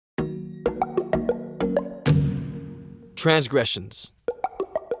Transgressions.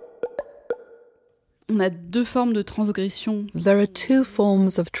 On a deux formes de transgression. There are two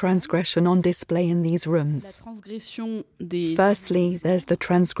forms of transgression on display in these La rooms. transgression des Firstly, there's the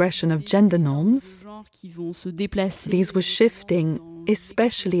transgression of gender norms. genres qui vont se déplacer. These were shifting,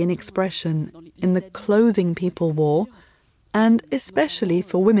 especially in expression, in the clothing people wore, and especially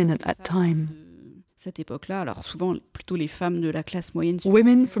for women at that time. Cette époque-là, alors souvent plutôt les femmes de la classe moyenne.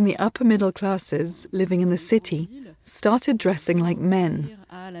 Women from the upper middle classes living in the city started dressing like men,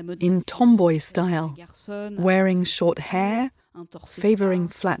 in tomboy style, wearing short hair, favoring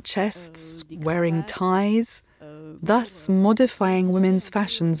flat chests, wearing ties, thus modifying women's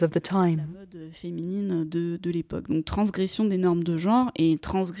fashions of the time. mode féminine de l'époque. Donc transgression des normes de genre et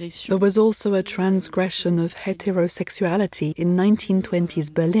transgression. There was also a transgression of heterosexuality in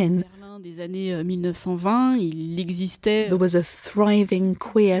 1920s Berlin. Des années 1920, il existait There was a thriving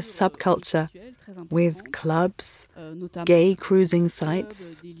queer subculture with clubs, gay cruising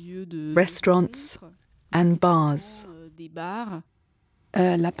sites, restaurants, and bars. des bars.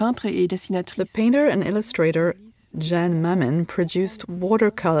 La peintre et dessinatrice. The painter and illustrator Jan Mamin produced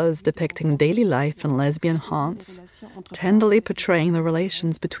watercolors depicting daily life in lesbian haunts, tenderly portraying the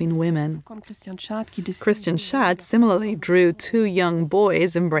relations between women. Christian Schad similarly drew two young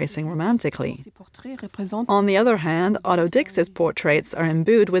boys embracing romantically. On the other hand, Otto Dix's portraits are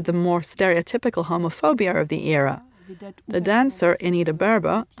imbued with the more stereotypical homophobia of the era. The dancer Anita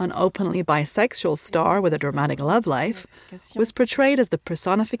Berber, an openly bisexual star with a dramatic love life, was portrayed as the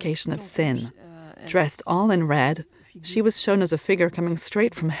personification of sin. Dressed all in red, she was shown as a figure coming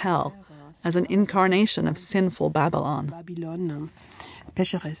straight from hell, as an incarnation of sinful Babylon.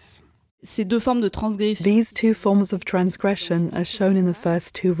 Ces deux formes de transgression. These two forms of transgression are shown in the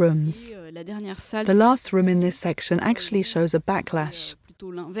first two rooms. La dernière salle, The last room in this section actually shows a backlash,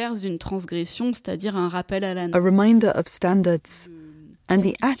 plutôt l'inverse d'une transgression, c'est-à-dire un rappel à la a reminder of standards, and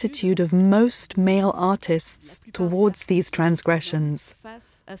the attitude of most male artists towards these transgressions,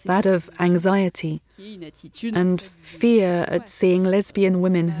 that of anxiety and fear at seeing lesbian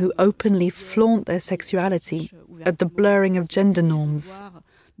women who openly flaunt their sexuality, at the blurring of gender norms.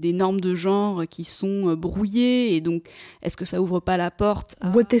 des normes de genre qui sont brouillées, et donc est-ce que ça ouvre pas la porte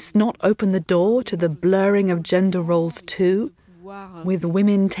à Would this not open the door to the blurring of gender roles too, with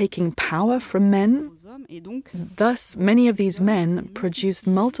women taking power from men? et donc Thus, many of these men produced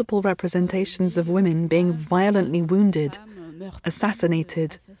multiple representations of women being violently wounded,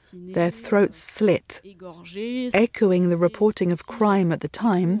 assassinated, their throats slit, égorgées, echoing the reporting of crime at the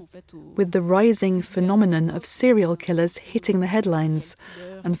time, with the rising phenomenon of serial killers hitting the headlines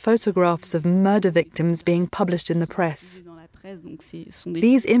and photographs of murder victims being published in the press. dans la presse, donc sont des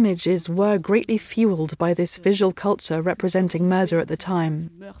These images were greatly fueled by this visual culture representing murder at the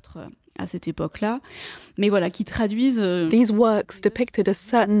time. meurtres à cette époque-là, mais voilà, qui traduisent These works depicted a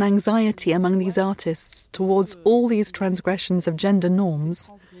certain anxiety among these artists towards all these transgressions of gender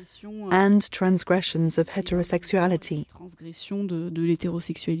norms transgression, and transgressions of heterosexuality. transgression de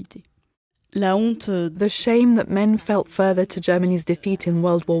l'hétérosexualité. La honte The shame that men felt further to Germany's defeat in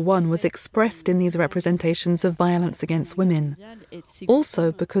World War I was expressed in these representations of violence against women,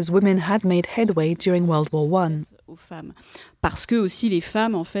 also because women had made headway during World War I. aux femmes. Parce que aussi les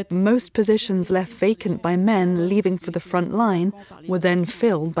femmes, en fait, Most positions left vacant by men leaving for the front line were then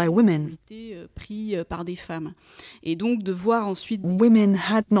filled by women. étaient pris par des femmes. Et donc de voir ensuite Women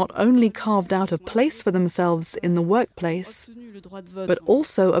had not only carved out a place for themselves in the workplace, obtenu le droit de vote but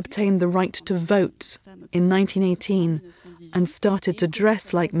also obtained the right to vote in 1918 and started to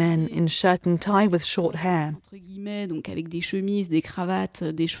dress like men in shirt and tie with short hair. entre guillemets, donc avec des chemises, des cravates,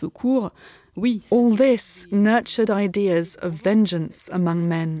 des cheveux courts. Oui, c'est All this nurtured ideas of vengeance among de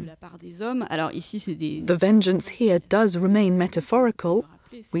men. la part des hommes. Alors ici, c'est des The vengeance here does remain metaphorical.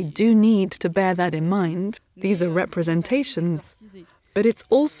 We do need to bear that in mind. These are representations. But it's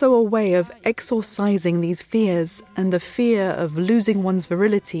also a way of exorcising these fears and the fear of losing one's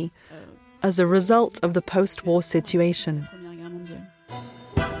virility as a result of the post-war situation.